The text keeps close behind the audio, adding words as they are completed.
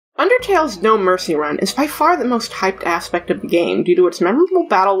Undertale's No Mercy run is by far the most hyped aspect of the game due to its memorable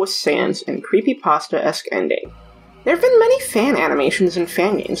battle with Sans and creepypasta-esque ending. There have been many fan animations and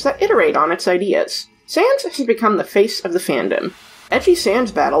fan games that iterate on its ideas. Sans has become the face of the fandom. Edgy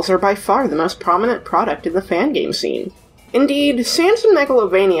Sans battles are by far the most prominent product in the fan game scene. Indeed, Sans and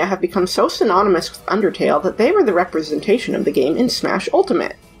Megalovania have become so synonymous with Undertale that they were the representation of the game in Smash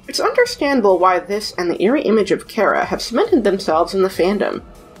Ultimate. It's understandable why this and the eerie image of Kara have cemented themselves in the fandom.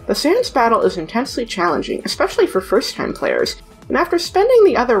 The Sans battle is intensely challenging, especially for first-time players, and after spending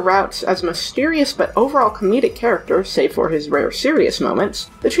the other routes as a mysterious but overall comedic character, save for his rare serious moments,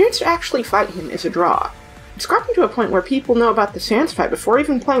 the chance to actually fight him is a draw. It's gotten to a point where people know about the Sans fight before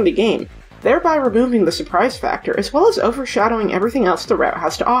even playing the game, thereby removing the surprise factor as well as overshadowing everything else the route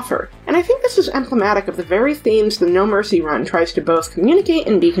has to offer, and I think this is emblematic of the very themes the No Mercy run tries to both communicate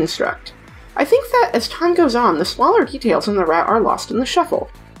and deconstruct. I think that as time goes on, the smaller details in the route are lost in the shuffle.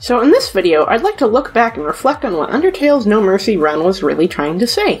 So in this video, I'd like to look back and reflect on what Undertale's No Mercy run was really trying to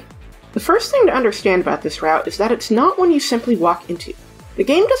say. The first thing to understand about this route is that it's not one you simply walk into. The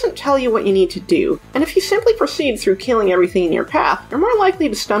game doesn't tell you what you need to do, and if you simply proceed through killing everything in your path, you're more likely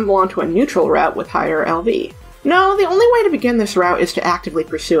to stumble onto a neutral route with higher LV. No, the only way to begin this route is to actively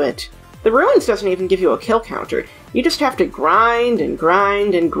pursue it. The Ruins doesn't even give you a kill counter. You just have to grind and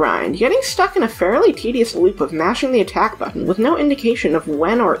grind and grind, getting stuck in a fairly tedious loop of mashing the attack button with no indication of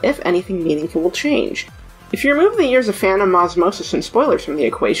when or if anything meaningful will change. If you remove the years of fandom osmosis and spoilers from the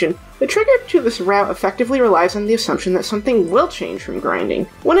equation, the trigger to this route effectively relies on the assumption that something will change from grinding,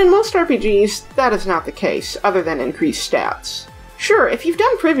 when in most RPGs, that is not the case, other than increased stats. Sure, if you've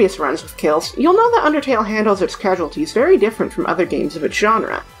done previous runs with kills, you'll know that Undertale handles its casualties very different from other games of its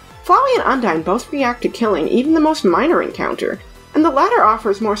genre. Flowey and Undyne both react to killing even the most minor encounter, and the latter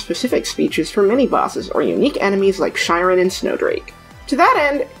offers more specific speeches for mini-bosses or unique enemies like Shyren and Snowdrake. To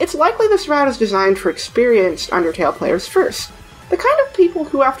that end, it's likely this route is designed for experienced Undertale players first, the kind of people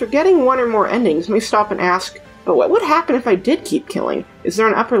who after getting one or more endings may stop and ask, but what would happen if I did keep killing? Is there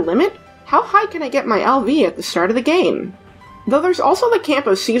an upper limit? How high can I get my LV at the start of the game? Though there's also the camp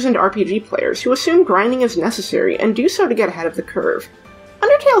of seasoned RPG players who assume grinding is necessary and do so to get ahead of the curve.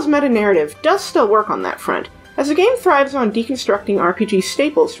 Undertale's meta-narrative does still work on that front, as the game thrives on deconstructing RPG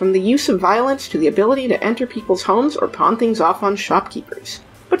staples from the use of violence to the ability to enter people's homes or pawn things off on shopkeepers.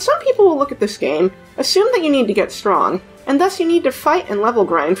 But some people will look at this game, assume that you need to get strong, and thus you need to fight and level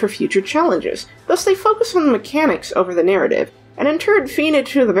grind for future challenges, thus they focus on the mechanics over the narrative, and in turn feed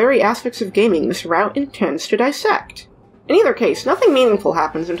into the very aspects of gaming this route intends to dissect. In either case, nothing meaningful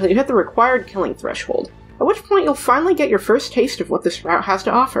happens until you hit the required killing threshold, at which point you'll finally get your first taste of what this route has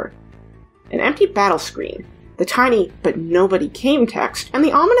to offer. An empty battle screen, the tiny "but nobody came" text, and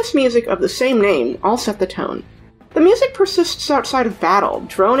the ominous music of the same name all set the tone. The music persists outside of battle,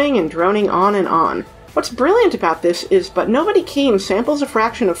 droning and droning on and on. What's brilliant about this is "But Nobody Came" samples a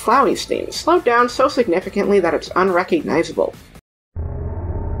fraction of Flowey's theme, slowed down so significantly that it's unrecognizable.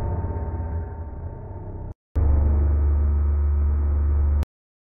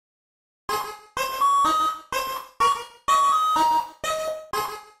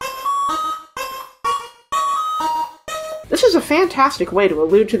 This is a fantastic way to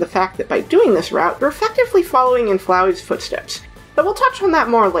allude to the fact that by doing this route, you're effectively following in Flowey's footsteps, but we'll touch on that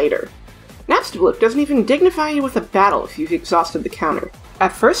more later. Napstablook doesn't even dignify you with a battle if you've exhausted the counter.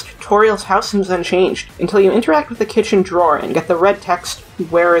 At first, Toriel's house seems unchanged, until you interact with the kitchen drawer and get the red text,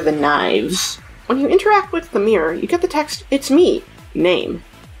 "Where are the knives?" When you interact with the mirror, you get the text, "It's me," name.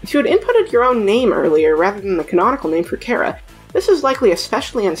 If you had inputted your own name earlier rather than the canonical name for Kara, this is likely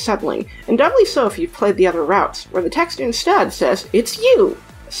especially unsettling, and doubly so if you've played the other routes, where the text instead says, "It's you!"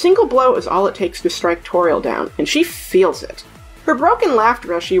 A single blow is all it takes to strike Toriel down, and she feels it. Her broken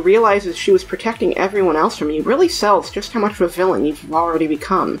laughter as she realizes she was protecting everyone else from you really sells just how much of a villain you've already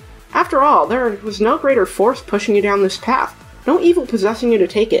become. After all, there was no greater force pushing you down this path, no evil possessing you to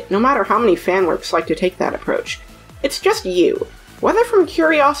take it, no matter how many fanworks like to take that approach. It's just you. Whether from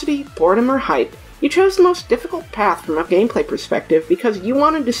curiosity, boredom, or hype, you chose the most difficult path from a gameplay perspective because you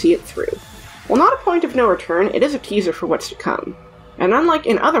wanted to see it through. While not a point of no return, it is a teaser for what's to come. And unlike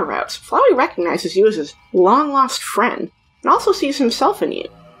in other routes, Flowey recognizes you as his long-lost friend, and also sees himself in you.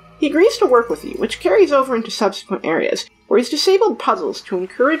 He agrees to work with you, which carries over into subsequent areas, where he's disabled puzzles to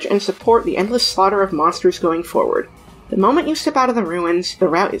encourage and support the endless slaughter of monsters going forward. The moment you step out of the ruins, the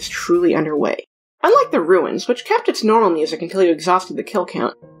route is truly underway. Unlike the Ruins, which kept its normal music until you exhausted the kill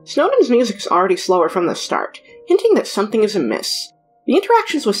count, Snowdin's music is already slower from the start, hinting that something is amiss. The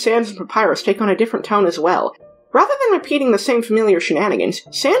interactions with Sans and Papyrus take on a different tone as well. Rather than repeating the same familiar shenanigans,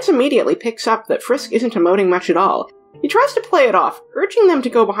 Sans immediately picks up that Frisk isn't emoting much at all, He tries to play it off, urging them to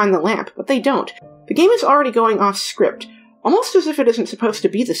go behind the lamp, but they don't. The game is already going off script, almost as if it isn't supposed to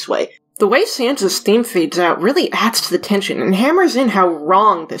be this way. The way Sans' theme fades out really adds to the tension and hammers in how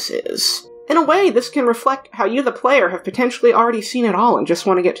wrong this is. In a way, this can reflect how you, the player, have potentially already seen it all and just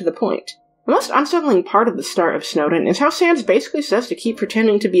want to get to the point. The most unsettling part of the start of Snowdin is how Sans basically says to keep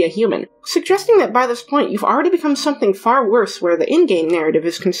pretending to be a human, suggesting that by this point you've already become something far worse where the in-game narrative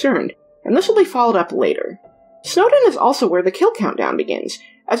is concerned, and this will be followed up later. Snowdin is also where the kill countdown begins,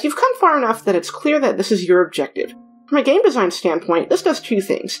 as you've come far enough that it's clear that this is your objective. From a game design standpoint, this does two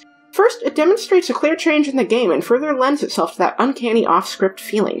things. First, it demonstrates a clear change in the game and further lends itself to that uncanny off-script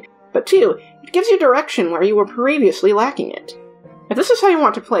feeling. But two, it gives you direction where you were previously lacking it. If this is how you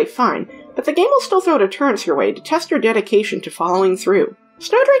want to play, fine, but the game will still throw deterrents your way to test your dedication to following through.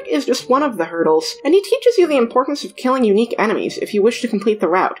 Snowdrake is just one of the hurdles, and he teaches you the importance of killing unique enemies if you wish to complete the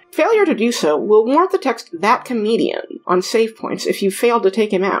route. Failure to do so will warrant the text "that comedian" on save points if you failed to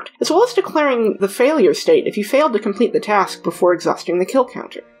take him out, as well as declaring the failure state if you failed to complete the task before exhausting the kill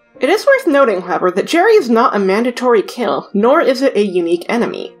counter. It is worth noting, however, that Jerry is not a mandatory kill, nor is it a unique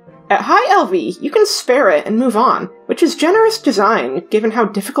enemy. At high LV, you can spare it and move on, which is generous design given how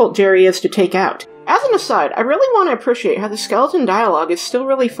difficult Jerry is to take out. As an aside, I really want to appreciate how the skeleton dialogue is still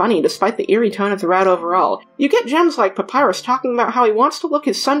really funny despite the eerie tone of the route overall. You get gems like Papyrus talking about how he wants to look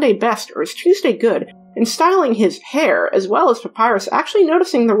his Sunday best or his Tuesday good, and styling his hair, as well as Papyrus actually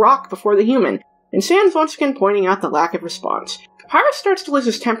noticing the rock before the human, and Sans once again pointing out the lack of response. Papyrus starts to lose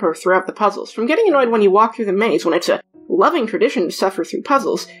his temper throughout the puzzles, from getting annoyed when you walk through the maze when it's a loving tradition to suffer through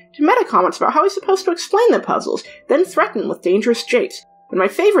puzzles, to meta comments about how he's supposed to explain the puzzles, then threaten with dangerous japes. And my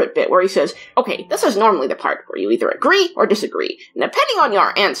favorite bit where he says, "Okay, this is normally the part where you either agree or disagree, and depending on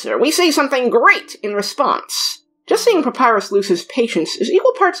your answer, we say something great in response." Just seeing Papyrus lose his patience is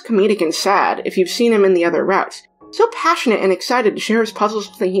equal parts comedic and sad if you've seen him in the other routes. So passionate and excited to share his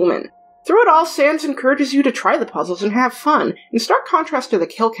puzzles with a human. Through it all, Sans encourages you to try the puzzles and have fun, in stark contrast to the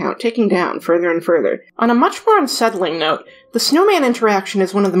kill count ticking down further and further. On a much more unsettling note, the snowman interaction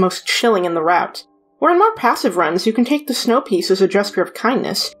is one of the most chilling in the route. Where in more passive runs you can take the snow piece as a gesture of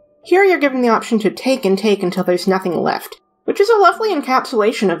kindness, here you're given the option to take and take until there's nothing left, which is a lovely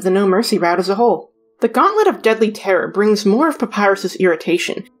encapsulation of the No Mercy route as a whole. The Gauntlet of Deadly Terror brings more of Papyrus's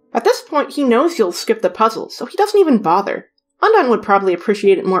irritation. At this point, he knows you'll skip the puzzle, so he doesn't even bother. Undine would probably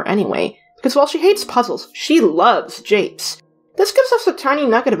appreciate it more anyway, because while she hates puzzles, she loves japes. This gives us a tiny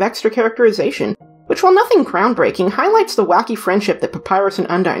nugget of extra characterization, which while nothing groundbreaking, highlights the wacky friendship that Papyrus and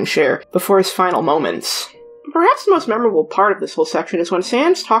Undine share before his final moments. Perhaps the most memorable part of this whole section is when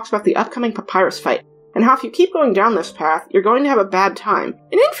Sans talks about the upcoming Papyrus fight, and how if you keep going down this path, you're going to have a bad time,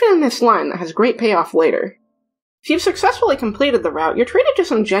 an infamous line that has great payoff later. If you've successfully completed the route, you're treated to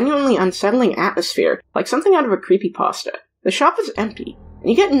some genuinely unsettling atmosphere, like something out of a creepypasta. The shop is empty, and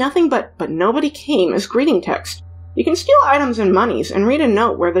you get nothing but nobody came as greeting text. You can steal items and monies, and read a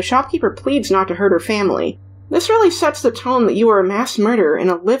note where the shopkeeper pleads not to hurt her family. This really sets the tone that you are a mass murderer in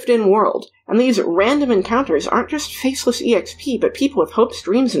a lived-in world, and these random encounters aren't just faceless EXP, but people with hopes,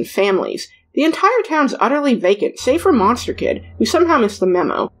 dreams, and families. The entire town's utterly vacant, save for Monster Kid, who somehow missed the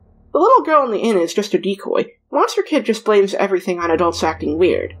memo. The little girl in the inn is just a decoy. Monster Kid just blames everything on adults acting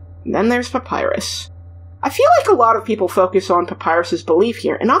weird. And then there's Papyrus. I feel like a lot of people focus on Papyrus's belief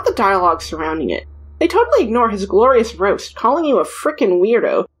here, and not the dialogue surrounding it. They totally ignore his glorious roast, calling you a frickin'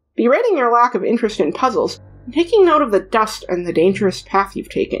 weirdo, berating your lack of interest in puzzles, and taking note of the dust and the dangerous path you've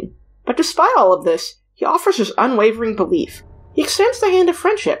taken. But despite all of this, he offers his unwavering belief. He extends the hand of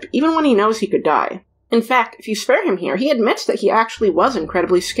friendship, even when he knows he could die. In fact, if you spare him here, he admits that he actually was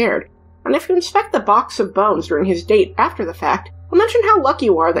incredibly scared. And if you inspect the box of bones during his date after the fact, he'll mention how lucky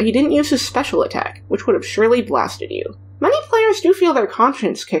you are that he didn't use his special attack, which would have surely blasted you. Many players do feel their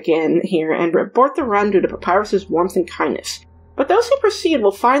conscience kick in here and abort the run due to Papyrus's warmth and kindness, but those who proceed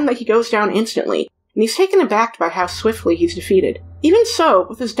will find that he goes down instantly, and he's taken aback by how swiftly he's defeated. Even so,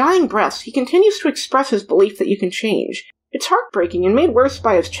 with his dying breath, he continues to express his belief that you can change. It's heartbreaking and made worse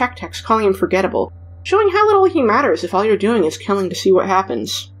by his check text calling him forgettable, showing how little he matters if all you're doing is killing to see what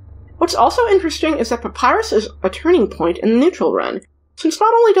happens. What's also interesting is that Papyrus is a turning point in the neutral run, since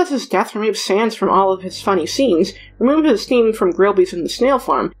not only does his death remove Sans from all of his funny scenes, remove his theme from Grillby's in the Snail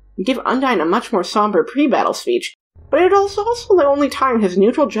Farm, and give Undine a much more somber pre-battle speech, but it is also the only time his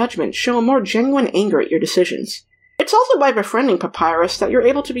neutral judgments show a more genuine anger at your decisions. It's also by befriending Papyrus that you're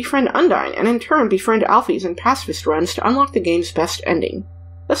able to befriend Undine, and in turn befriend Alphys and pacifist runs to unlock the game's best ending.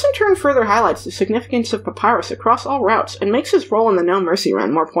 This in turn further highlights the significance of Papyrus across all routes and makes his role in the No Mercy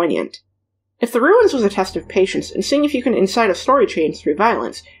run more poignant. If the Ruins was a test of patience and seeing if you can incite a story change through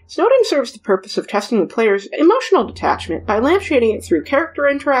violence, Snowden serves the purpose of testing the player's emotional detachment by lampshading it through character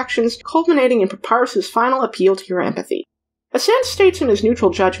interactions, culminating in Papyrus's final appeal to your empathy. As Sans states in his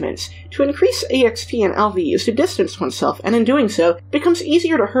neutral judgments, to increase EXP and LV is to distance oneself, and in doing so, it becomes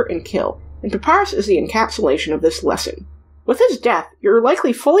easier to hurt and kill, and Papyrus is the encapsulation of this lesson. With his death, you're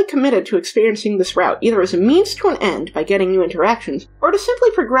likely fully committed to experiencing this route either as a means to an end by getting new interactions, or to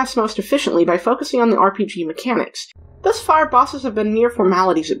simply progress most efficiently by focusing on the RPG mechanics. Thus far, bosses have been mere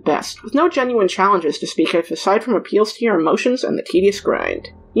formalities at best, with no genuine challenges to speak of aside from appeals to your emotions and the tedious grind.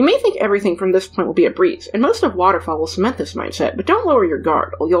 You may think everything from this point will be a breeze, and most of Waterfall will cement this mindset, but don't lower your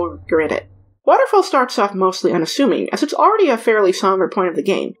guard, or you'll regret it. Waterfall starts off mostly unassuming, as it's already a fairly somber point of the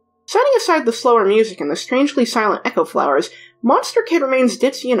game. Setting aside the slower music and the strangely silent echo flowers, Monster Kid remains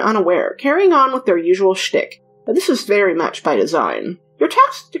ditzy and unaware, carrying on with their usual shtick. But this is very much by design. You're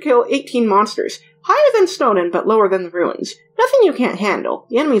tasked to kill 18 monsters, higher than Snowden but lower than the ruins. Nothing you can't handle,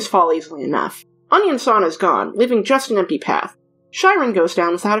 the enemies fall easily enough. Onion Son is gone, leaving just an empty path. Shyren goes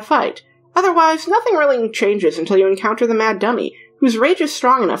down without a fight. Otherwise, nothing really changes until you encounter the Mad Dummy, whose rage is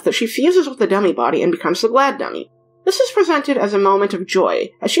strong enough that she fuses with the dummy body and becomes the Glad Dummy. This is presented as a moment of joy,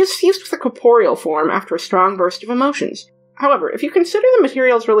 as she is fused with a corporeal form after a strong burst of emotions. However, if you consider the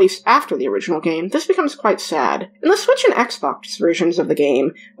materials released after the original game, this becomes quite sad. In the Switch and Xbox versions of the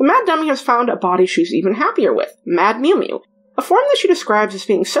game, the Mad Dummy has found a body she's even happier with, Mad Mew Mew, a form that she describes as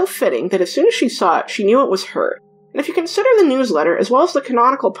being so fitting that as soon as she saw it, she knew it was her. And if you consider the newsletter, as well as the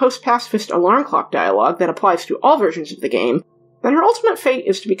canonical post-pacifist alarm clock dialogue that applies to all versions of the game, then her ultimate fate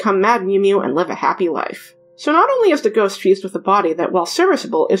is to become Mad Mew Mew and live a happy life. So not only is the ghost fused with a body that, while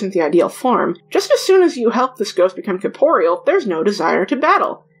serviceable, isn't the ideal form, just as soon as you help this ghost become corporeal, there's no desire to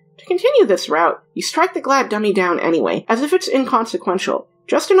battle. To continue this route, you strike the Glad Dummy down anyway, as if it's inconsequential,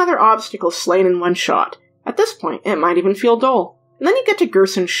 just another obstacle slain in one shot. At this point, it might even feel dull. And then you get to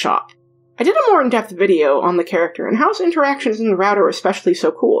Gerson's shop. I did a more in-depth video on the character and how his interactions in the route are especially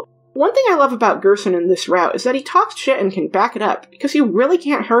so cool. One thing I love about Gerson in this route is that he talks shit and can back it up, because you really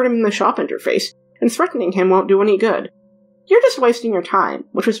can't hurt him in the shop interface, and threatening him won't do any good. You're just wasting your time,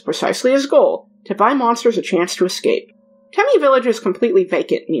 which was precisely his goal, to buy monsters a chance to escape. Temmie Village is completely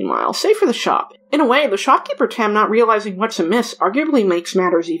vacant, meanwhile, save for the shop. In a way, the shopkeeper Tem not realizing what's amiss arguably makes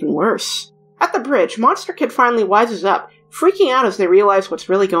matters even worse. At the bridge, Monster Kid finally wises up, freaking out as they realize what's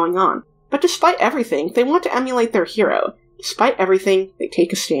really going on. But despite everything, they want to emulate their hero. Despite everything, they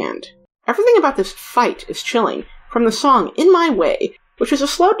take a stand. Everything about this fight is chilling, from the song In My Way, which is a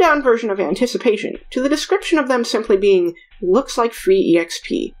slowed-down version of Anticipation, to the description of them simply being, looks like free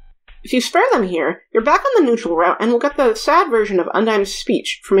EXP. If you spare them here, you're back on the neutral route and will get the sad version of Undyne's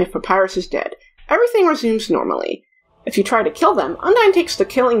speech from If Papyrus is Dead. Everything resumes normally. If you try to kill them, Undyne takes the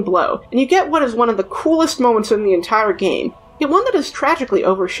killing blow, and you get what is one of the coolest moments in the entire game, yet one that is tragically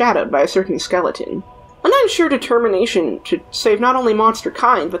overshadowed by a certain skeleton. Undyne's sheer determination to save not only monster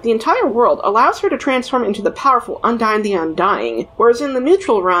kind, but the entire world allows her to transform into the powerful Undyne the Undying, whereas in the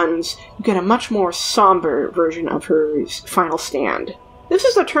neutral runs, you get a much more somber version of her final stand. This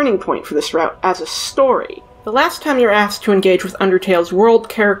is the turning point for this route as a story. The last time you're asked to engage with Undertale's world,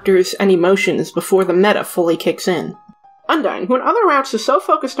 characters, and emotions before the meta fully kicks in. Undyne, who in other routes is so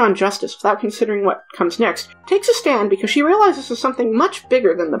focused on justice without considering what comes next, takes a stand because she realizes there's something much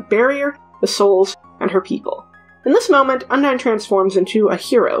bigger than the barrier, the souls, and her people. In this moment, Undyne transforms into a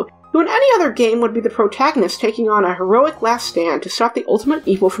hero, who in any other game would be the protagonist taking on a heroic last stand to stop the ultimate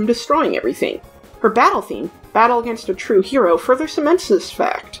evil from destroying everything. Her battle theme, Battle Against a True Hero, further cements this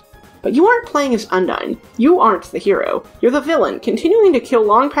fact. But you aren't playing as Undyne. You aren't the hero. You're the villain, continuing to kill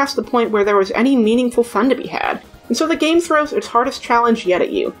long past the point where there was any meaningful fun to be had, and so the game throws its hardest challenge yet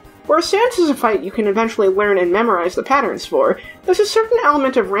at you. Whereas Sans is a fight you can eventually learn and memorize the patterns for, there's a certain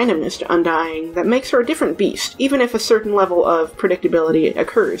element of randomness to Undyne that makes her a different beast, even if a certain level of predictability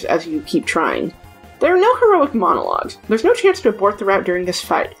occurs as you keep trying. There are no heroic monologues. There's no chance to abort the route during this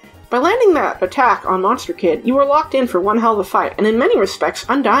fight. By landing that attack on Monster Kid, you are locked in for one hell of a fight, and in many respects,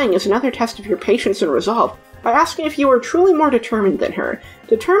 Undying is another test of your patience and resolve, by asking if you are truly more determined than her,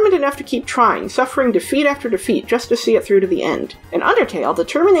 determined enough to keep trying, suffering defeat after defeat just to see it through to the end. In Undertale,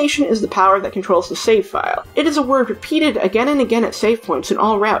 determination is the power that controls the save file. It is a word repeated again and again at save points in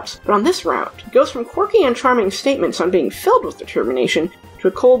all routes, but on this route, it goes from quirky and charming statements on being filled with determination to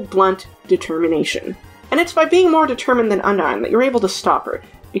a cold, blunt determination. And it's by being more determined than Undyne that you're able to stop her,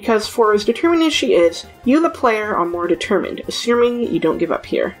 because for as determined as she is, you the player are more determined, assuming you don't give up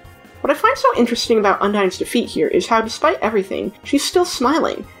here. What I find so interesting about Undyne's defeat here is how, despite everything, she's still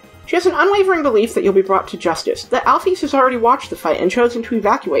smiling. She has an unwavering belief that you'll be brought to justice, that Alphys has already watched the fight and chosen to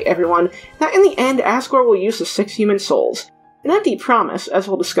evacuate everyone, that in the end Asgore will use the 6 human souls. An empty promise, as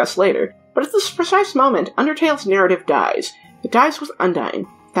we'll discuss later, but at this precise moment, Undertale's narrative dies. It dies with Undyne,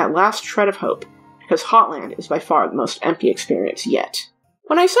 that last shred of hope, because Hotland is by far the most empty experience yet.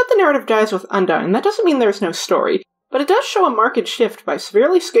 When I said the narrative dies with Undyne, that doesn't mean there's no story, but it does show a marked shift by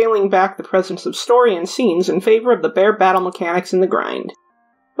severely scaling back the presence of story and scenes in favor of the bare battle mechanics and the grind.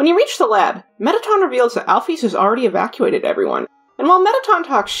 When you reach the lab, Metaton reveals that Alphys has already evacuated everyone, and while Metaton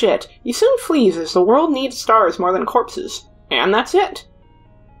talks shit, he soon flees as the world needs stars more than corpses. And that's it.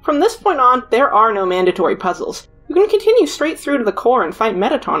 From this point on, there are no mandatory puzzles. You can continue straight through to the core and fight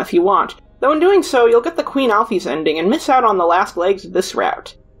Metaton if you want, though in doing so, you'll get the Queen Alphys ending and miss out on the last legs of this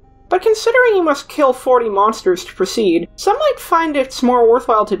route. But considering you must kill 40 monsters to proceed, some might find it's more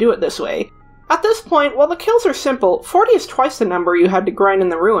worthwhile to do it this way. At this point, while the kills are simple, 40 is twice the number you had to grind in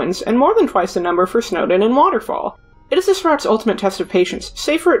the ruins, and more than twice the number for Snowdin and Waterfall. It is this route's ultimate test of patience,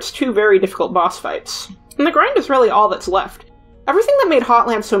 save for its 2 very difficult boss fights. And the grind is really all that's left. Everything that made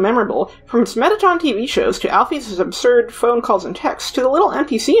Hotland so memorable, from its Metaton TV shows to Alphys' absurd phone calls and texts to the little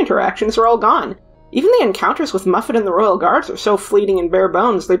NPC interactions, are all gone. Even the encounters with Muffet and the Royal Guards are so fleeting and bare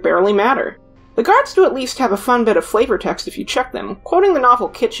bones they barely matter. The guards do at least have a fun bit of flavor text if you check them, quoting the novel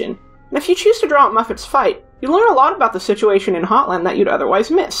Kitchen, and if you choose to draw out Muffet's fight, you learn a lot about the situation in Hotland that you'd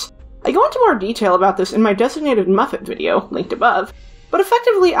otherwise miss. I go into more detail about this in my designated Muffet video, linked above, but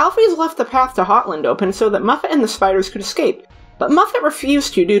effectively Alphys left the path to Hotland open so that Muffet and the spiders could escape, but Muffet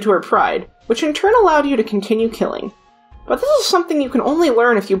refused to due to her pride, which in turn allowed you to continue killing. But this is something you can only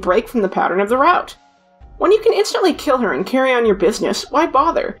learn if you break from the pattern of the route. When you can instantly kill her and carry on your business, why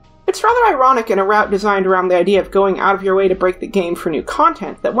bother? It's rather ironic in a route designed around the idea of going out of your way to break the game for new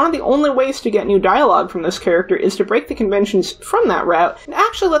content that one of the only ways to get new dialogue from this character is to break the conventions from that route and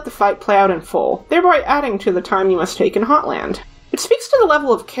actually let the fight play out in full, thereby adding to the time you must take in Hotland. It speaks to the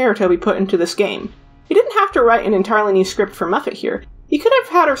level of care Toby put into this game. He didn't have to write an entirely new script for Muffet here. He could have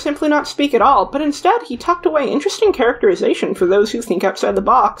had her simply not speak at all, but instead he tucked away interesting characterization for those who think outside the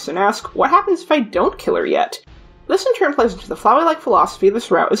box and ask, what happens if I don't kill her yet? This in turn plays into the Flowey-like philosophy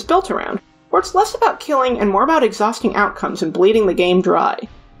this route is built around, where it's less about killing and more about exhausting outcomes and bleeding the game dry.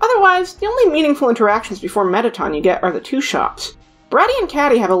 Otherwise, the only meaningful interactions before Metaton you get are the 2 shops. Bratty and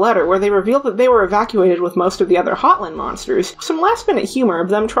Catty have a letter where they reveal that they were evacuated with most of the other Hotland monsters, some last-minute humor of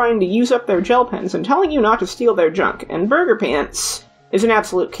them trying to use up their gel pens and telling you not to steal their junk, and Burger Pants is an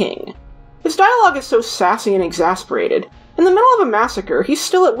absolute king. His dialogue is so sassy and exasperated. In the middle of a massacre, he's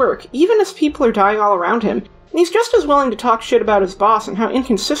still at work, even as people are dying all around him, and he's just as willing to talk shit about his boss and how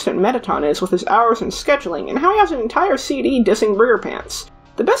inconsistent Metaton is with his hours and scheduling, and how he has an entire CD dissing Burger Pants.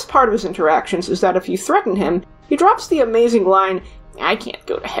 The best part of his interactions is that if you threaten him, he drops the amazing line, I can't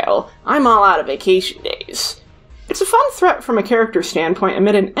go to hell, I'm all out of vacation days. It's a fun threat from a character standpoint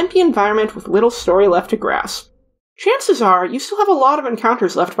amid an empty environment with little story left to grasp. Chances are, you still have a lot of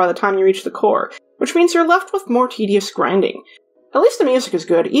encounters left by the time you reach the core, which means you're left with more tedious grinding. At least the music is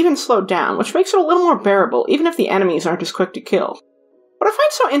good, even slowed down, which makes it a little more bearable, even if the enemies aren't as quick to kill. What I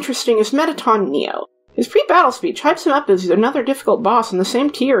find so interesting is Metaton Neo. His pre-battle speech hypes him up as another difficult boss in the same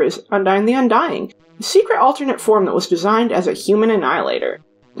tier as Undyne the Undying, a secret alternate form that was designed as a human annihilator.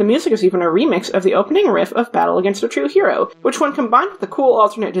 The music is even a remix of the opening riff of Battle Against a True Hero, which when combined with the cool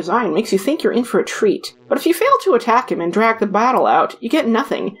alternate design makes you think you're in for a treat. But if you fail to attack him and drag the battle out, you get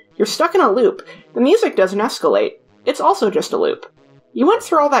nothing. You're stuck in a loop. The music doesn't escalate. It's also just a loop. You went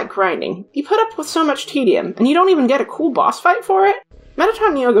through all that grinding, you put up with so much tedium, and you don't even get a cool boss fight for it?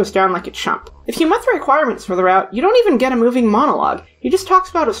 Metaton Neo goes down like a chump. If you met the requirements for the route, you don't even get a moving monologue. He just talks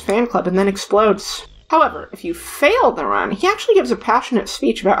about his fan club and then explodes. However, if you fail the run, he actually gives a passionate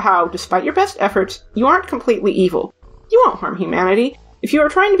speech about how, despite your best efforts, you aren't completely evil. You won't harm humanity. If you are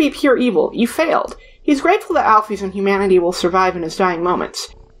trying to be pure evil, you failed. He's grateful that Alphys and humanity will survive in his dying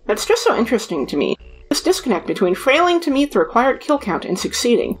moments. That's just so interesting to me. This disconnect between failing to meet the required kill count and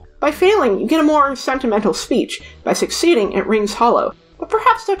succeeding. By failing, you get a more sentimental speech. By succeeding, it rings hollow. But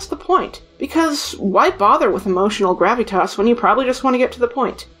perhaps that's the point, because why bother with emotional gravitas when you probably just want to get to the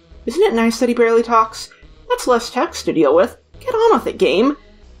point? Isn't it nice that he barely talks? That's less text to deal with. Get on with it, game!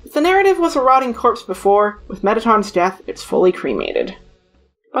 If the narrative was a rotting corpse before, with Metaton's death, it's fully cremated.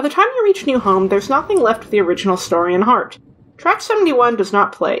 By the time you reach New Home, there's nothing left of the original story and heart. Track 71 does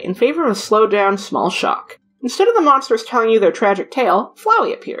not play, in favor of a slowed-down, small shock. Instead of the monsters telling you their tragic tale,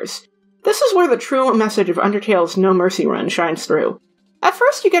 Flowey appears. This is where the true message of Undertale's No Mercy run shines through. At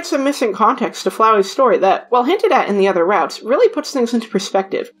first you get some missing context to Flowey's story that, while hinted at in the other routes, really puts things into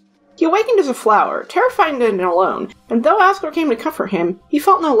perspective. He awakened as a flower, terrified and alone, and though Asgore came to comfort him, he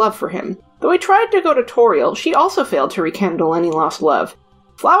felt no love for him. Though he tried to go to Toriel, she also failed to rekindle any lost love.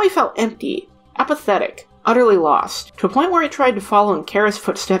 Flowey felt empty, apathetic, utterly lost, to a point where he tried to follow in Kara's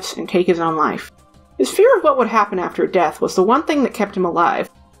footsteps and take his own life. His fear of what would happen after death was the one thing that kept him alive,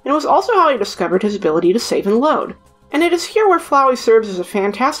 and it was also how he discovered his ability to save and load. And it is here where Flowey serves as a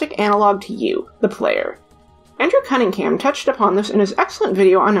fantastic analog to you, the player. Andrew Cunningham touched upon this in his excellent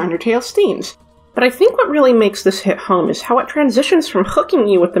video on Undertale's themes, but I think what really makes this hit home is how it transitions from hooking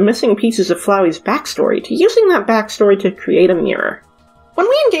you with the missing pieces of Flowey's backstory to using that backstory to create a mirror. When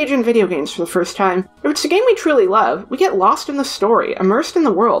we engage in video games for the first time, if it's a game we truly love, we get lost in the story, immersed in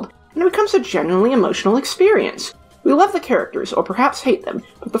the world, and it becomes a genuinely emotional experience. We love the characters, or perhaps hate them,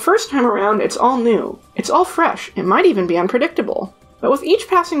 but the first time around it's all new, it's all fresh, it might even be unpredictable. But with each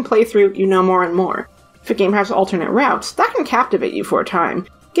passing playthrough, you know more and more. If a game has alternate routes, that can captivate you for a time,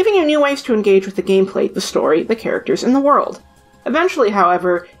 giving you new ways to engage with the gameplay, the story, the characters, and the world. Eventually,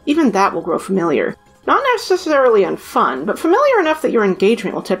 however, even that will grow familiar. Not necessarily unfun, but familiar enough that your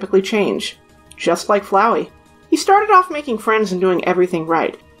engagement will typically change. Just like Flowey. He started off making friends and doing everything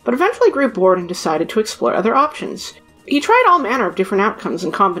right, but eventually grew bored and decided to explore other options. He tried all manner of different outcomes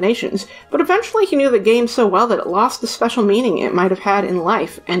and combinations, but eventually he knew the game so well that it lost the special meaning it might have had in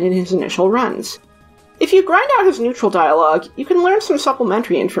life and in his initial runs. If you grind out his neutral dialogue, you can learn some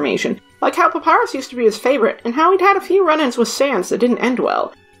supplementary information, like how Papyrus used to be his favorite, and how he'd had a few run-ins with Sans that didn't end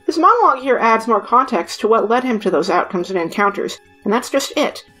well. His monologue here adds more context to what led him to those outcomes and encounters, and that's just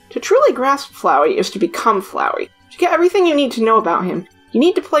it. To truly grasp Flowey is to become Flowey. To get everything you need to know about him, you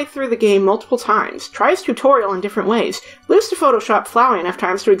need to play through the game multiple times, try his tutorial in different ways, lose to Photoshop Flowey enough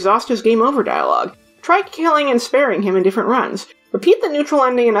times to exhaust his game over dialogue, try killing and sparing him in different runs, repeat the neutral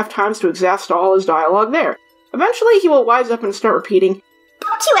ending enough times to exhaust all his dialogue there. Eventually he will wise up and start repeating,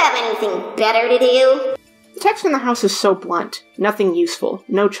 "Don't you have anything better to do?" The text in the house is so blunt. Nothing useful.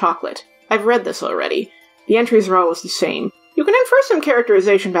 No chocolate. I've read this already. The entries are always the same. You can infer some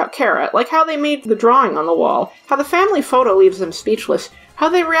characterization about Kara, like how they made the drawing on the wall, how the family photo leaves them speechless, how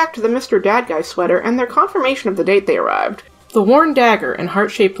they react to the Mr. Dad Guy sweater, and their confirmation of the date they arrived. The worn dagger and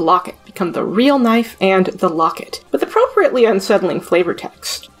heart-shaped locket become the real knife and the locket, with appropriately unsettling flavor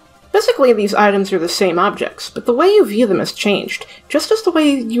text. Physically, these items are the same objects, but the way you view them has changed, just as the way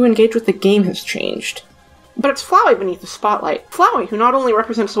you engage with the game has changed. But it's Flowey beneath the spotlight. Flowey, who not only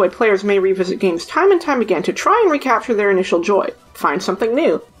represents the way players may revisit games time and time again to try and recapture their initial joy, find something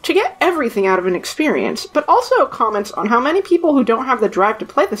new, to get everything out of an experience, but also comments on how many people who don't have the drive to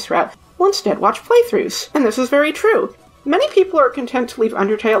play this route will instead watch playthroughs. And this is very true. Many people are content to leave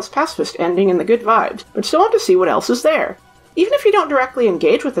Undertale's pacifist ending and the good vibes, but still want to see what else is there. Even if you don't directly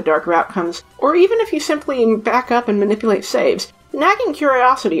engage with the darker outcomes, or even if you simply back up and manipulate saves, nagging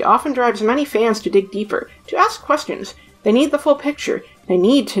curiosity often drives many fans to dig deeper, to ask questions. They need the full picture. They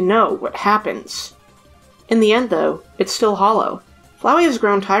need to know what happens. In the end, though, it's still hollow. Flowey has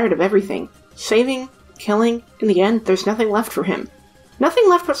grown tired of everything. Saving, killing, in the end, there's nothing left for him. Nothing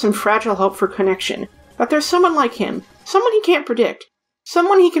left but some fragile hope for connection. That there's someone like him, someone he can't predict,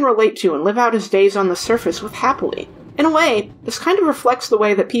 someone he can relate to and live out his days on the surface with happily. In a way, this kind of reflects the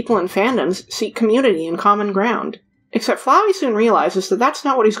way that people in fandoms seek community and common ground. Except Flowey soon realizes that that's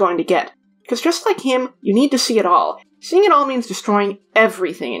not what he's going to get, because just like him, you need to see it all. Seeing it all means destroying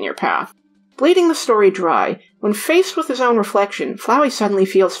everything in your path. Bleeding the story dry, when faced with his own reflection, Flowey suddenly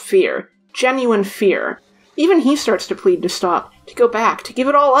feels fear. Genuine fear. Even he starts to plead to stop, to go back, to give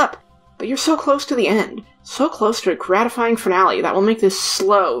it all up. But you're so close to the end, so close to a gratifying finale that will make this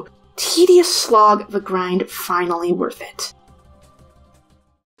slow, tedious slog of a grind finally worth it.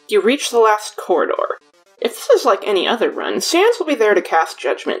 You reach the last corridor. If this is like any other run, Sans will be there to cast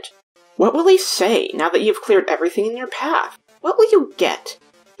judgment. What will he say now that you've cleared everything in your path? What will you get?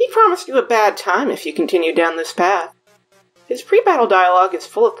 He promised you a bad time if you continue down this path. His pre-battle dialogue is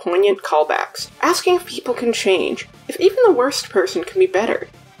full of poignant callbacks, asking if people can change, if even the worst person can be better.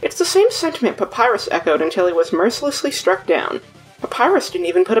 It's the same sentiment Papyrus echoed until he was mercilessly struck down. Papyrus didn't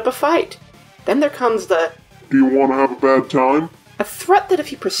even put up a fight. Then there comes the, "Do you want to have a bad time?" a threat that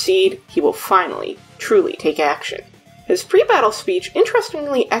if you proceed, he will finally, truly take action. His pre-battle speech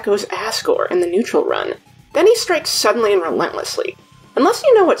interestingly echoes Asgore in the neutral run. Then he strikes suddenly and relentlessly. Unless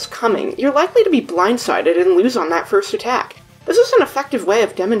you know what's coming, you're likely to be blindsided and lose on that first attack. This is an effective way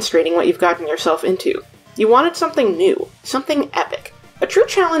of demonstrating what you've gotten yourself into. You wanted something new, something epic, a true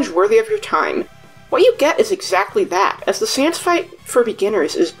challenge worthy of your time. What you get is exactly that, as the Sans fight for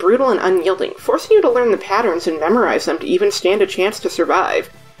beginners is brutal and unyielding, forcing you to learn the patterns and memorize them to even stand a chance to survive.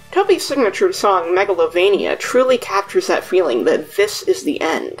 Toby's signature song, Megalovania, truly captures that feeling that this is the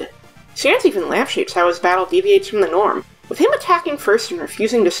end. Sans even lampshades how his battle deviates from the norm, with him attacking first and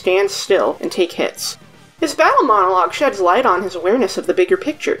refusing to stand still and take hits. His battle monologue sheds light on his awareness of the bigger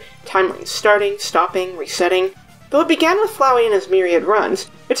picture, timelines starting, stopping, resetting. Though it began with Flowey and his myriad runs,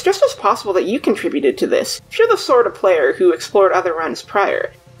 it's just as possible that you contributed to this, if you're the sort of player who explored other runs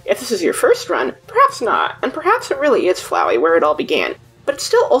prior. If this is your first run, perhaps not, and perhaps it really is Flowey where it all began, but it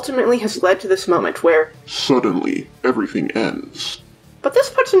still ultimately has led to this moment where suddenly everything ends. But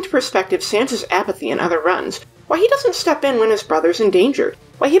this puts into perspective Sans' apathy in other runs, why he doesn't step in when his brother's in danger,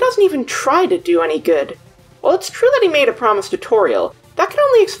 why he doesn't even try to do any good. While it's true that he made a promise to Toriel, that can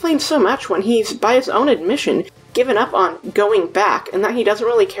only explain so much when he's, by his own admission, given up on going back and that he doesn't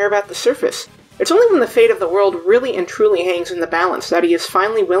really care about the surface. It's only when the fate of the world really and truly hangs in the balance that he is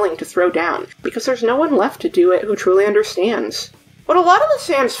finally willing to throw down, because there's no one left to do it who truly understands. What a lot of the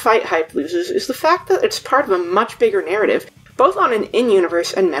Sans fight hype loses is the fact that it's part of a much bigger narrative, both on an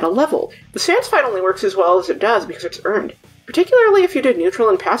in-universe and meta level. The Sans fight only works as well as it does because it's earned, particularly if you did neutral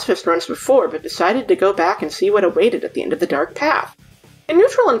and pacifist runs before but decided to go back and see what awaited at the end of the dark path. In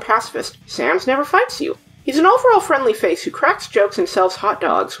neutral and pacifist, Sans never fights you. He's an overall friendly face who cracks jokes and sells hot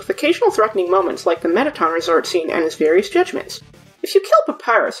dogs, with occasional threatening moments like the Metaton resort scene and his various judgments. If you kill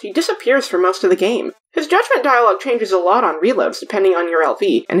Papyrus, he disappears for most of the game. His judgment dialogue changes a lot on reloads depending on your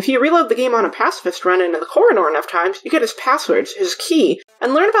LV, and if you reload the game on a pacifist run into the corridor enough times, you get his passwords, his key,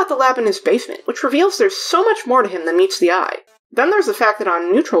 and learn about the lab in his basement, which reveals there's so much more to him than meets the eye. Then there's the fact that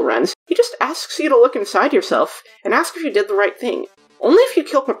on neutral runs, he just asks you to look inside yourself and ask if you did the right thing. Only if you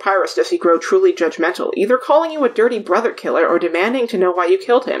kill Papyrus does he grow truly judgmental, either calling you a dirty brother killer or demanding to know why you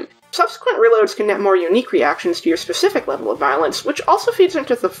killed him. Subsequent reloads can net more unique reactions to your specific level of violence, which also feeds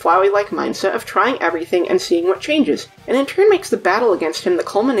into the Flowey-like mindset of trying everything and seeing what changes, and in turn makes the battle against him the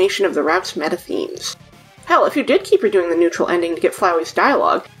culmination of the route's meta-themes. Hell, if you did keep redoing the neutral ending to get Flowey's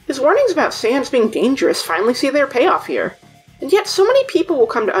dialogue, his warnings about Sans being dangerous finally see their payoff here. And yet so many people will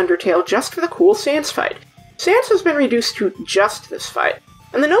come to Undertale just for the cool Sans fight. Sans has been reduced to just this fight,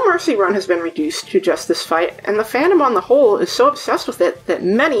 and the No Mercy run has been reduced to just this fight, and the fandom on the whole is so obsessed with it that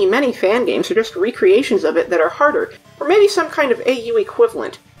many fan games are just recreations of it that are harder, or maybe some kind of AU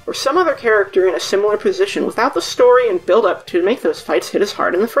equivalent, or some other character in a similar position without the story and build-up to make those fights hit as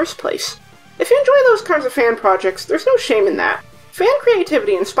hard in the first place. If you enjoy those kinds of fan projects, there's no shame in that. Fan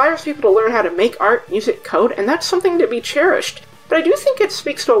creativity inspires people to learn how to make art, music, code, and that's something to be cherished. But I do think it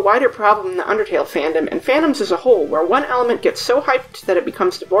speaks to a wider problem in the Undertale fandom and fandoms as a whole, where one element gets so hyped that it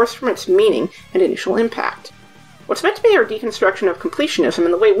becomes divorced from its meaning and initial impact. What's meant to be our deconstruction of completionism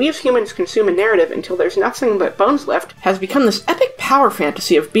and the way we as humans consume a narrative until there's nothing but bones left has become this epic power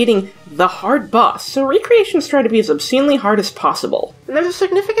fantasy of beating the hard boss, so recreations try to be as obscenely hard as possible. And there's a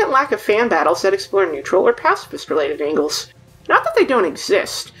significant lack of fan battles that explore neutral or pacifist-related angles. Not that they don't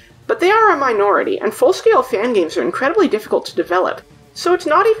exist, but they are a minority, and full-scale fan games are incredibly difficult to develop, so it's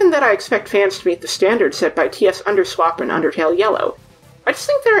not even that I expect fans to meet the standards set by TS Underswap and Undertale Yellow. I just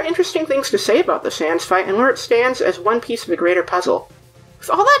think there are interesting things to say about the Sans fight and where it stands as one piece of a greater puzzle. With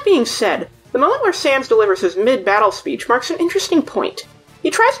all that being said, the moment where Sans delivers his mid-battle speech marks an interesting point.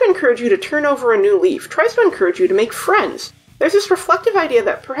 He tries to encourage you to turn over a new leaf, tries to encourage you to make friends. There's this reflective idea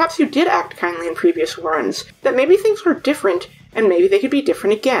that perhaps you did act kindly in previous runs, that maybe things were different, and maybe they could be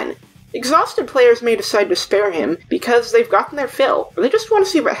different again. Exhausted players may decide to spare him because they've gotten their fill, or they just want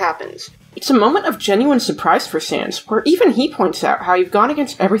to see what happens. It's a moment of genuine surprise for Sans, where even he points out how you've gone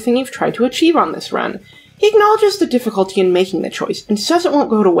against everything you've tried to achieve on this run. He acknowledges the difficulty in making the choice, and says it won't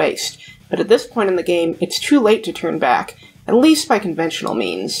go to waste, but at this point in the game, it's too late to turn back, at least by conventional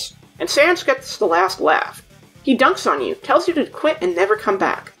means. And Sans gets the last laugh. He dunks on you, tells you to quit and never come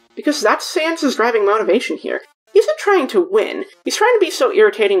back, because that's Sans' driving motivation here. He isn't trying to win, he's trying to be so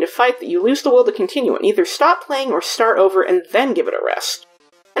irritating to fight that you lose the will to continue and either stop playing or start over and then give it a rest.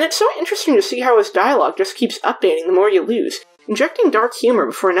 And it's so interesting to see how his dialogue just keeps updating the more you lose, injecting dark humor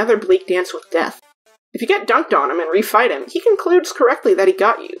before another bleak dance with death. If you get dunked on him and refight him, he concludes correctly that he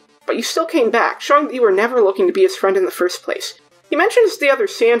got you, but you still came back, showing that you were never looking to be his friend in the first place. He mentions the other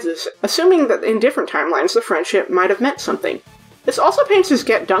Sanses, assuming that in different timelines the friendship might have meant something. This also paints his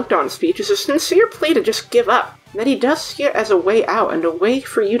get dunked on speech as a sincere plea to just give up, and that he does see it as a way out and a way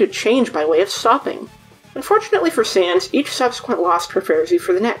for you to change by way of stopping. Unfortunately for Sans, each subsequent loss prepares you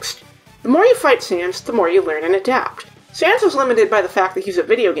for the next. The more you fight Sans, the more you learn and adapt. Sans is limited by the fact that he's a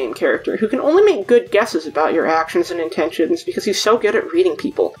video game character who can only make good guesses about your actions and intentions because he's so good at reading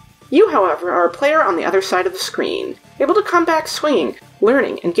people. You, however, are a player on the other side of the screen, able to come back swinging,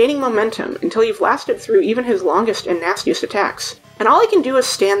 learning, and gaining momentum until you've lasted through even his longest and nastiest attacks. And all he can do is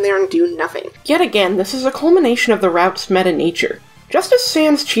stand there and do nothing. Yet again, this is a culmination of the route's meta nature. Just as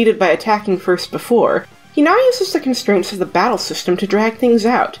Sans cheated by attacking first before, he now uses the constraints of the battle system to drag things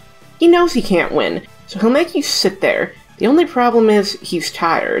out. He knows he can't win, so he'll make you sit there. The only problem is, he's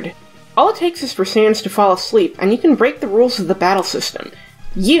tired. All it takes is for Sans to fall asleep, and you can break the rules of the battle system.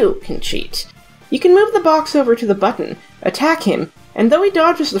 You can cheat. You can move the box over to the button, attack him, and though he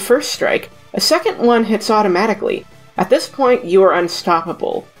dodges the first strike, a second one hits automatically. At this point, you are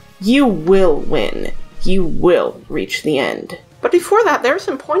unstoppable. You will win. You will reach the end. But before that, there are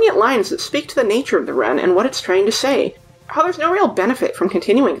some poignant lines that speak to the nature of the run and what it's trying to say. How there's no real benefit from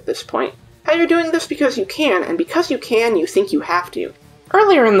continuing at this point. How you're doing this because you can, and because you can, you think you have to.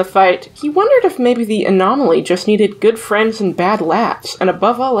 Earlier in the fight, he wondered if maybe the anomaly just needed good friends and bad laughs, and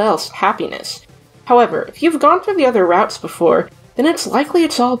above all else, happiness. However, if you've gone through the other routes before, then it's likely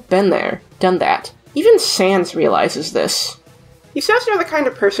it's all been there, done that. Even Sans realizes this. He says you're the kind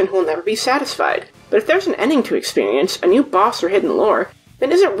of person who will never be satisfied, but if there's an ending to experience, a new boss or hidden lore,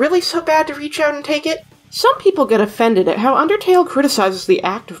 then is it really so bad to reach out and take it? Some people get offended at how Undertale criticizes the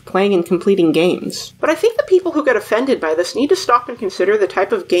act of playing and completing games, but I think the people who get offended by this need to stop and consider the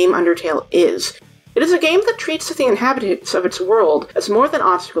type of game Undertale is. It is a game that treats the inhabitants of its world as more than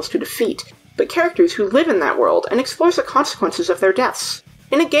obstacles to defeat, but characters who live in that world and explores the consequences of their deaths.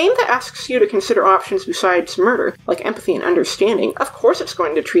 In a game that asks you to consider options besides murder, like empathy and understanding, of course it's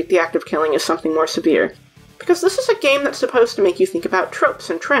going to treat the act of killing as something more severe. Because this is a game that's supposed to make you think about tropes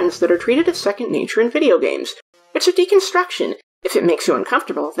and trends that are treated as second nature in video games. It's a deconstruction. If it makes you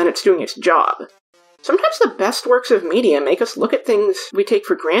uncomfortable, then it's doing its job. Sometimes the best works of media make us look at things we take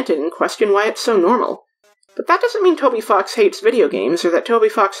for granted and question why it's so normal. But that doesn't mean Toby Fox hates video games or that Toby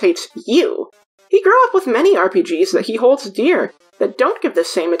Fox hates you. He grew up with many RPGs that he holds dear, that don't give the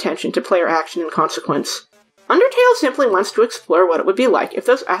same attention to player action and consequence. Undertale simply wants to explore what it would be like if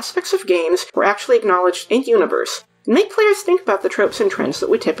those aspects of games were actually acknowledged in-universe, and make players think about the tropes and trends that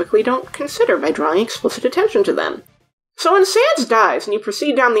we typically don't consider by drawing explicit attention to them. So when Sans dies and you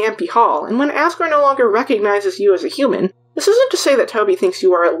proceed down the empty hall, and when Asgore no longer recognizes you as a human, this isn't to say that Toby thinks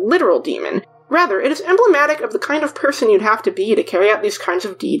you are a literal demon. Rather, it is emblematic of the kind of person you'd have to be to carry out these kinds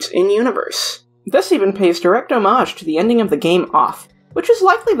of deeds in-universe. This even pays direct homage to the ending of the game Off, which is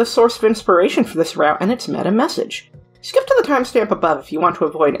likely the source of inspiration for this route and its meta message. Skip to the timestamp above if you want to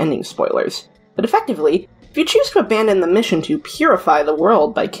avoid ending spoilers. But effectively, if you choose to abandon the mission to purify the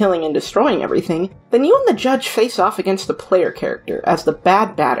world by killing and destroying everything, then you and the judge face off against the player character as the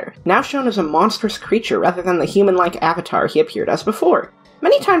Bad Batter, now shown as a monstrous creature rather than the human-like avatar he appeared as before.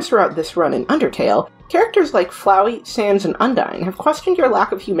 Many times throughout this run in Undertale, characters like Flowey, Sans, and Undyne have questioned your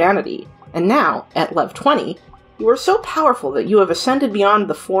lack of humanity, and now, at Lev 20, you are so powerful that you have ascended beyond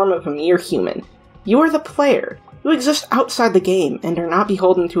the form of a mere human. You are the player. You exist outside the game and are not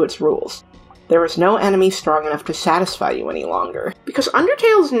beholden to its rules. There is no enemy strong enough to satisfy you any longer. Because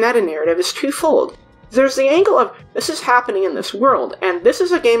Undertale's meta-narrative is twofold. There's the angle of, this is happening in this world, and this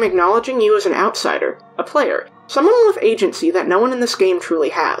is a game acknowledging you as an outsider, a player, someone with agency that no one in this game truly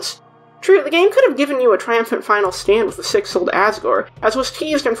has. True, the game could have given you a triumphant final stand with the six-souled Asgore, as was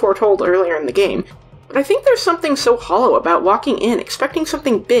teased and foretold earlier in the game, but I think there's something so hollow about walking in expecting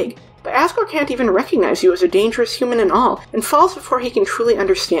something big, but Asgore can't even recognize you as a dangerous human at all, and falls before he can truly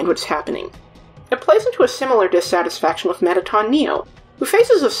understand what's happening. It plays into a similar dissatisfaction with Mettaton Neo, who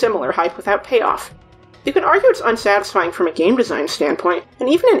faces a similar hype without payoff. You can argue it's unsatisfying from a game design standpoint, and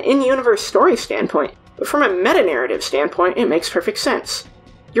even an in-universe story standpoint, but from a meta-narrative standpoint, it makes perfect sense.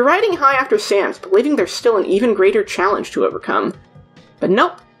 You're riding high after Sans, believing there's still an even greater challenge to overcome. But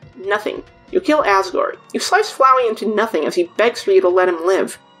nope, nothing. You kill Asgore. You slice Flowey into nothing as he begs for you to let him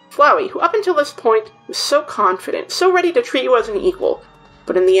live. Flowey, who up until this point was so confident, so ready to treat you as an equal.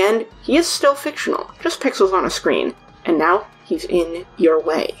 But in the end, he is still fictional, just pixels on a screen. And now, he's in your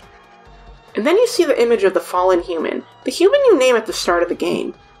way. And then you see the image of the fallen human, the human you name at the start of the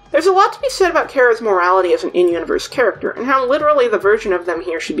game. There's a lot to be said about Kara's morality as an in-universe character, and how literally the version of them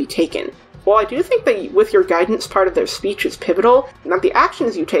here should be taken. While I do think that with your guidance part of their speech is pivotal, and that the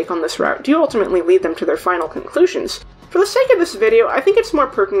actions you take on this route do ultimately lead them to their final conclusions, for the sake of this video, I think it's more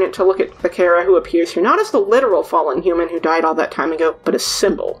pertinent to look at the Kara who appears here not as the literal fallen human who died all that time ago, but as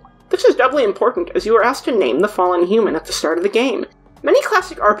symbol. This is doubly important as you are asked to name the fallen human at the start of the game. Many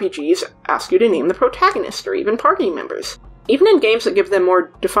classic RPGs ask you to name the protagonist or even party members. Even in games that give them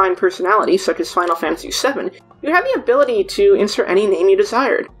more defined personalities, such as Final Fantasy VII, you have the ability to insert any name you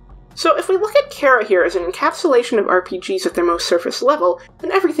desired. So if we look at Kara here as an encapsulation of RPGs at their most surface level,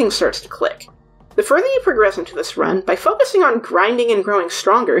 then everything starts to click. The further you progress into this run, by focusing on grinding and growing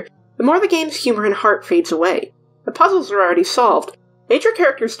stronger, the more the game's humor and heart fades away. The puzzles are already solved. Major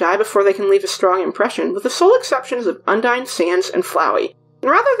characters die before they can leave a strong impression, with the sole exceptions of Undyne, Sans, and Flowey. And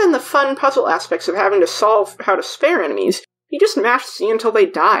rather than the fun puzzle aspects of having to solve how to spare enemies, you just mash C until they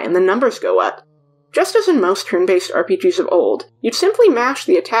die and the numbers go up. Just as in most turn-based RPGs of old, you'd simply mash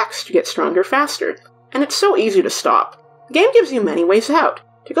the attacks to get stronger faster, and it's so easy to stop. The game gives you many ways out,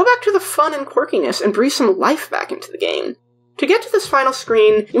 to go back to the fun and quirkiness and breathe some life back into the game. To get to this final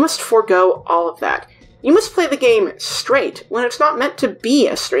screen, you must forego all of that. You must play the game straight when it's not meant to be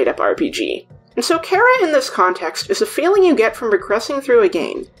a straight-up RPG. And so Kara in this context is a feeling you get from progressing through a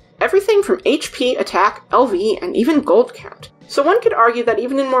game. Everything from HP, attack, LV, and even gold count. So one could argue that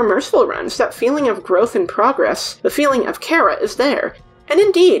even in more merciful runs, that feeling of growth and progress, the feeling of Kara, is there. And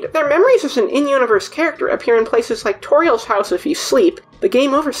indeed, their memories as an in-universe character appear in places like Toriel's house if you sleep, the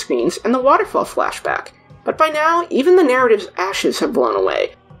game over screens, and the waterfall flashback. But by now, even the narrative's ashes have blown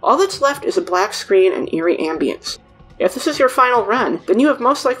away. All that's left is a black screen and eerie ambience. If this is your final run, then you have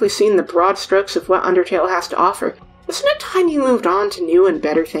most likely seen the broad strokes of what Undertale has to offer. Isn't it time you moved on to new and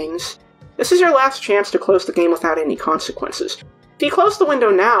better things? This is your last chance to close the game without any consequences. If you close the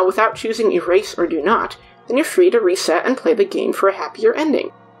window now without choosing erase or do not, then you're free to reset and play the game for a happier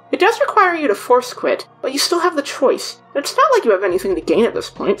ending. It does require you to force quit, but you still have the choice. And it's not like you have anything to gain at this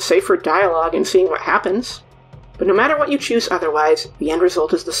point, save for dialogue and seeing what happens. But no matter what you choose otherwise, the end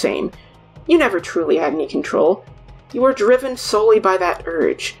result is the same. You never truly had any control. You were driven solely by that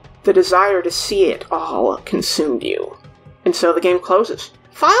urge. The desire to see it all consumed you. And so the game closes.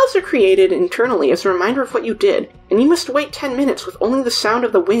 Files are created internally as a reminder of what you did, and you must wait 10 minutes with only the sound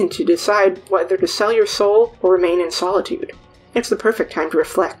of the wind to decide whether to sell your soul or remain in solitude. It's the perfect time to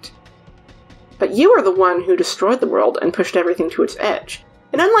reflect. But you are the one who destroyed the world and pushed everything to its edge.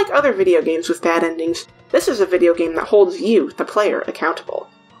 And unlike other video games with bad endings, this is a video game that holds you, the player, accountable.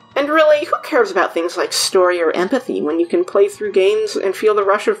 And really, who cares about things like story or empathy when you can play through games and feel the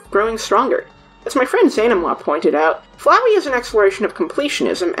rush of growing stronger? As my friend Xanamwa pointed out, Flowey is an exploration of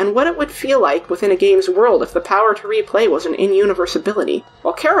completionism and what it would feel like within a game's world if the power to replay was an in-universe ability,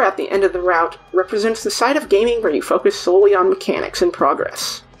 while Kara at the end of the route represents the side of gaming where you focus solely on mechanics and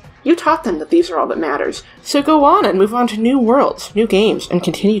progress. You taught them that these are all that matters, so go on and move on to new worlds, new games, and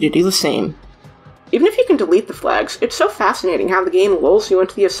continue to do the same. Even if you can delete the flags, it's so fascinating how the game lulls you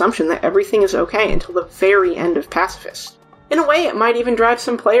into the assumption that everything is okay until the very end of Pacifist. In a way, it might even drive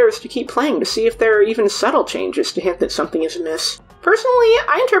some players to keep playing to see if there are even subtle changes to hint that something is amiss. Personally,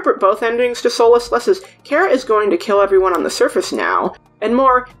 I interpret both endings to Solus less as Kara is going to kill everyone on the surface now, and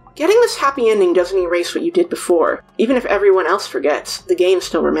more, getting this happy ending doesn't erase what you did before. Even if everyone else forgets, the game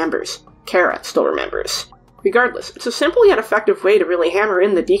still remembers. Kara still remembers. Regardless, it's a simple yet effective way to really hammer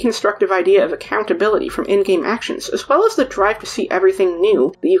in the deconstructive idea of accountability from in-game actions, as well as the drive to see everything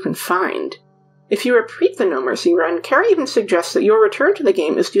new that you can find. If you repeat the No Mercy run, Kara even suggests that your return to the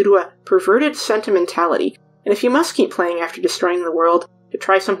game is due to a perverted sentimentality, and if you must keep playing after destroying the world, to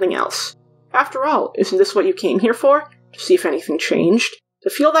try something else. After all, isn't this what you came here for? To see if anything changed? To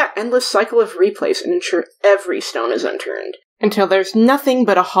feel that endless cycle of replays and ensure every stone is unturned. Until there's nothing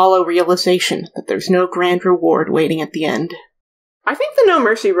but a hollow realization that there's no grand reward waiting at the end. I think the No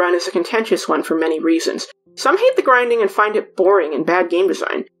Mercy run is a contentious one for many reasons. Some hate the grinding and find it boring and bad game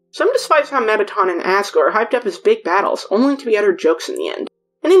design. Some despise how Metaton and Asgore are hyped up as big battles, only to be utter jokes in the end.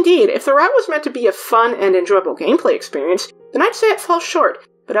 And indeed, if the route was meant to be a fun and enjoyable gameplay experience, then I'd say it falls short,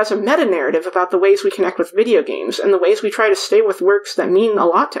 but as a meta-narrative about the ways we connect with video games, and the ways we try to stay with works that mean a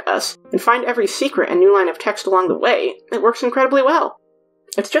lot to us, and find every secret and new line of text along the way, it works incredibly well.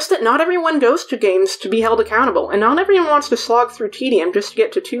 It's just that not everyone goes to games to be held accountable, and not everyone wants to slog through tedium just to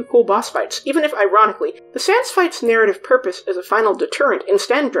get to 2 cool boss fights, even if, ironically, the Sans fight's narrative purpose as a final deterrent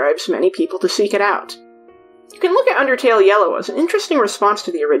instead drives many people to seek it out. You can look at Undertale Yellow as an interesting response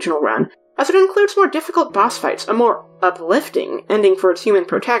to the original run, as it includes more difficult boss fights, a more uplifting ending for its human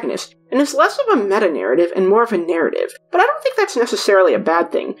protagonist, and is less of a meta-narrative and more of a narrative, but I don't think that's necessarily a bad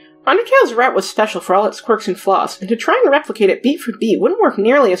thing. Undertale's route was special for all its quirks and flaws, and to try and replicate it beat for beat wouldn't work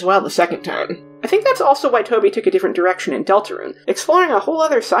nearly as well the second time. I think that's also why Toby took a different direction in Deltarune, exploring a whole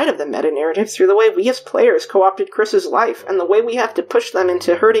other side of the meta-narrative through the way we as players co-opted Chris's life, and the way we have to push them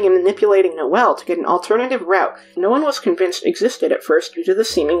into hurting and manipulating Noelle to get an alternative route no one was convinced existed at first due to the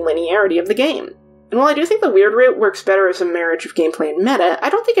seeming linearity of the game. And while I do think the weird route works better as a marriage of gameplay and meta, I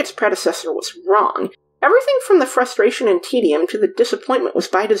don't think its predecessor was wrong. Everything from the frustration and tedium to the disappointment was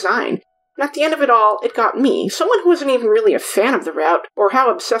by design, and at the end of it all, it got me, someone who isn't even really a fan of the route, or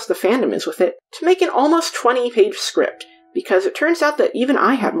how obsessed the fandom is with it, to make an almost 20-page script, because it turns out that even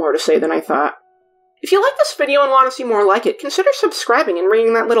I had more to say than I thought. If you like this video and want to see more like it, consider subscribing and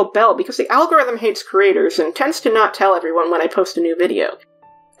ringing that little bell, because the algorithm hates creators and tends to not tell everyone when I post a new video.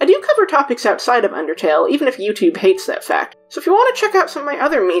 I do cover topics outside of Undertale, even if YouTube hates that fact, so if you want to check out some of my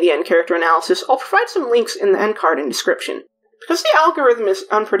other media and character analysis, I'll provide some links in the end card and description. Because the algorithm is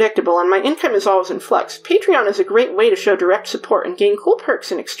unpredictable and my income is always in flux, Patreon is a great way to show direct support and gain cool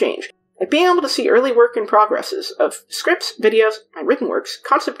perks in exchange, like being able to see early work in progresses of scripts, videos, my written works,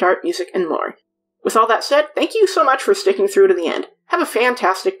 concept art, music, and more. With all that said, thank you so much for sticking through to the end. Have a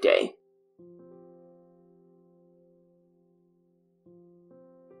fantastic day.